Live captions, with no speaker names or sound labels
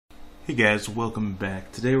Hey guys, welcome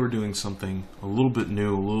back. Today we're doing something a little bit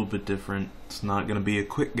new, a little bit different. It's not going to be a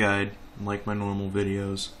quick guide like my normal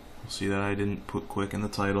videos. You'll see that I didn't put quick in the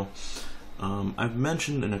title. I've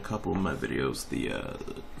mentioned in a couple of my videos the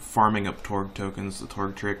farming up Torgue tokens, the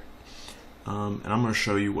Torgue trick, and I'm going to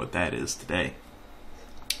show you what that is today.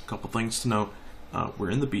 A couple things to note.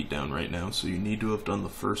 We're in the beatdown right now, so you need to have done the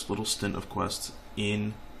first little stint of quests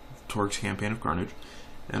in Torgue's Campaign of Carnage.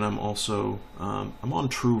 And I'm also, I'm on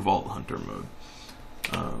True Vault Hunter mode.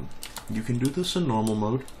 You can do this in normal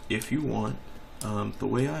mode if you want. The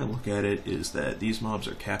way I look at it is that these mobs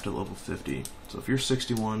are capped at level 50. So if you're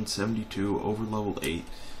 61, 72, over level 8,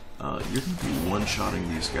 you're going to be one-shotting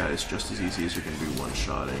these guys just as easy as you're going to be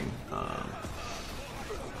one-shotting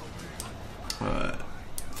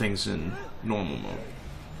things in normal mode.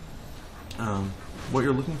 What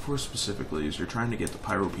you're looking for specifically is you're trying to get the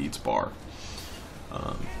Pyropede's bar.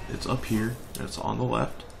 It's up here, and it's on the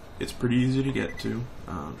left. It's pretty easy to get to.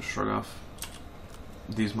 Just shrug off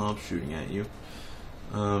these mobs shooting at you.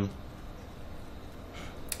 And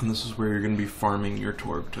this is where you're going to be farming your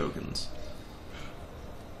Torgue tokens.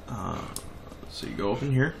 So you go up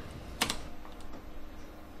in here,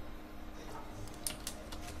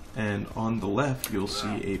 and on the left you'll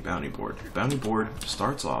see a bounty board. The bounty board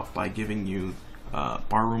starts off by giving you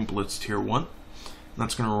Barroom Blitz Tier 1.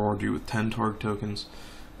 That's going to reward you with 10 Torgue tokens.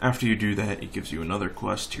 After you do that, it gives you another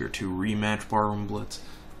quest, Tier 2 Rematch Barroom Blitz.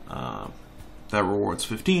 That rewards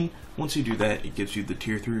 15. Once you do that, it gives you the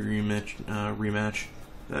Tier 3 rematch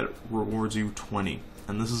that rewards you 20.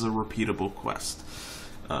 And this is a repeatable quest.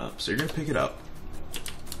 So you're going to pick it up.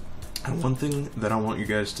 And one thing that I want you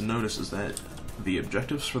guys to notice is that the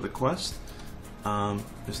objectives for the quest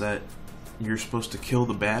is that you're supposed to kill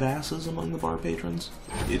the badasses among the bar patrons.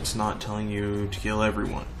 It's not telling you to kill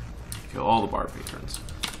everyone. Kill all the bar patrons.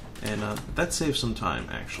 And that saves some time,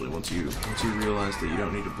 actually, once you realize that you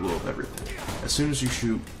don't need to blow up everything. As soon as you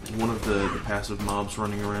shoot one of the passive mobs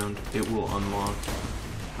running around, it will unlock,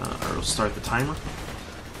 or it'll start the timer.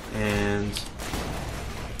 And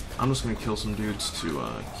I'm just going to kill some dudes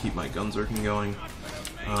to keep my gunzerking going.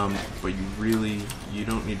 But you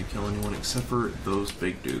don't need to kill anyone except for those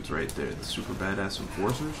big dudes right there, the super badass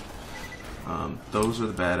enforcers. Those are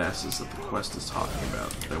the badasses that the quest is talking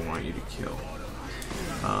about, that I want you to kill.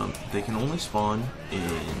 They can only spawn in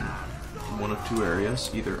one of two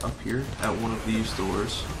areas, either up here at one of these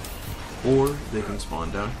doors, or they can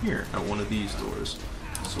spawn down here at one of these doors.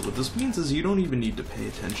 So what this means is you don't even need to pay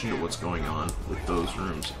attention to what's going on with those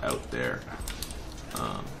rooms out there.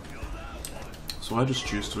 So I just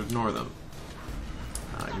choose to ignore them.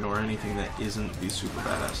 Ignore anything that isn't these super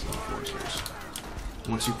badass enforcers.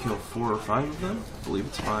 Once you kill 4 or 5 of them, I believe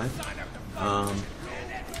it's 5,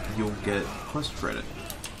 you'll get quest credit.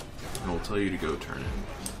 And it'll tell you to go turn in.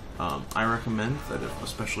 I recommend that,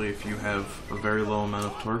 especially if you have a very low amount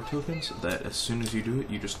of Torgue tokens, that as soon as you do it,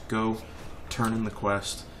 you just go turn in the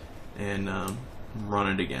quest and run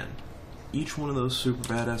it again. Each one of those super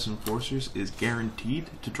badass enforcers is guaranteed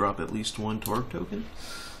to drop at least 1 Torgue token.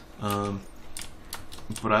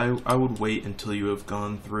 But I would wait until you have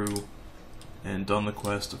gone through and done the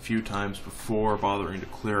quest a few times before bothering to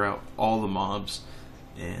clear out all the mobs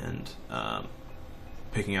and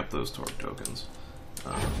picking up those Torgue tokens.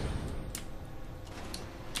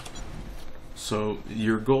 So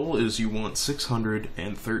your goal is you want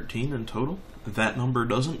 613 in total. That number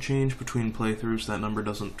doesn't change between playthroughs. That number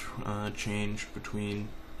doesn't change between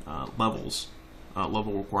levels,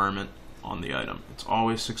 level requirement on the item. It's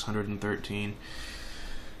always 613.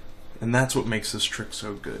 And that's what makes this trick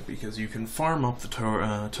so good, because you can farm up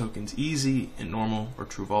the tokens easy in normal or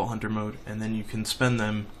True Vault Hunter mode, and then you can spend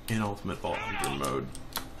them in Ultimate Vault Hunter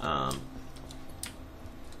mode.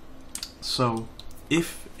 So,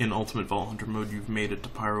 if in Ultimate Vault Hunter mode you've made it to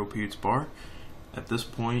Pyropede's bar, at this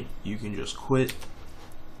point you can just quit,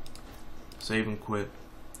 save and quit,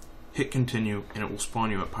 hit continue, and it will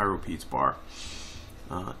spawn you at Pyropede's bar.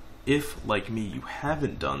 If, like me, you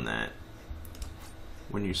haven't done that,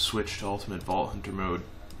 when you switch to Ultimate Vault Hunter mode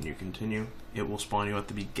and you continue, it will spawn you at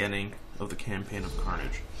the beginning of the Campaign of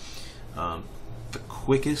Carnage. The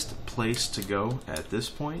quickest place to go at this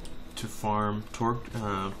point to farm Torgue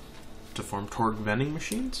vending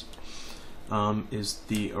machines is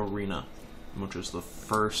the arena, which is the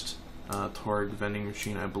first Torgue vending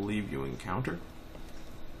machine I believe you encounter.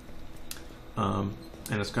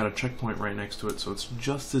 And it's got a checkpoint right next to it, so it's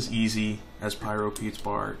just as easy as Pyropede's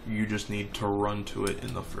bar. You just need to run to it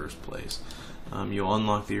in the first place. You'll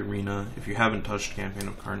unlock the arena. If you haven't touched Campaign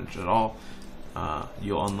of Carnage at all,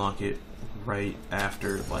 you'll unlock it right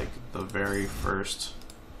after like the very first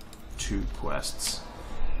 2 quests.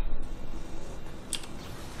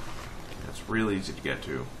 real easy to get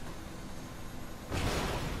to.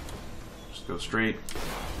 Just go straight,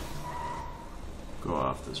 go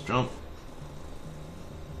off this jump.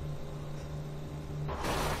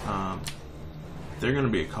 There are going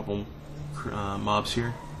to be a couple mobs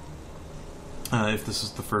here if this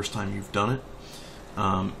is the first time you've done it.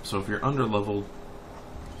 So if you're under-leveled,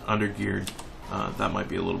 under-geared, that might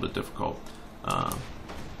be a little bit difficult. But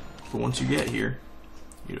once you get here,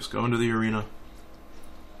 you just go into the arena.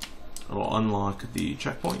 It'll unlock the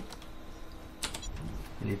checkpoint,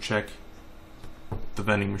 and you check the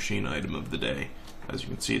vending machine item of the day. As you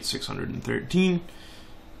can see, it's 613.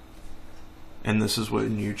 And this is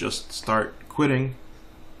when you just start quitting,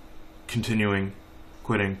 continuing,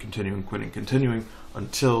 quitting, continuing, quitting, continuing,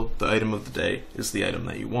 until the item of the day is the item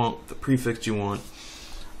that you want, the prefix you want.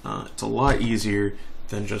 It's a lot easier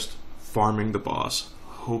than just farming the boss,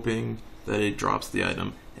 hoping that it drops the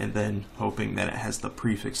item, and then hoping that it has the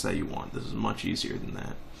prefix that you want. This is much easier than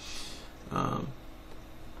that.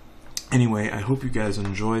 Anyway, I hope you guys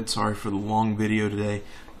enjoyed. Sorry for the long video today,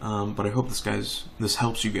 but I hope this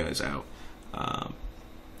helps you guys out.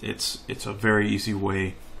 It's a very easy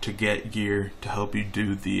way to get gear to help you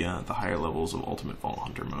do the higher levels of Ultimate Vault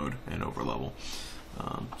Hunter mode and overlevel.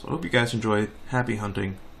 So I hope you guys enjoyed. Happy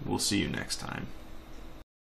hunting. We'll see you next time.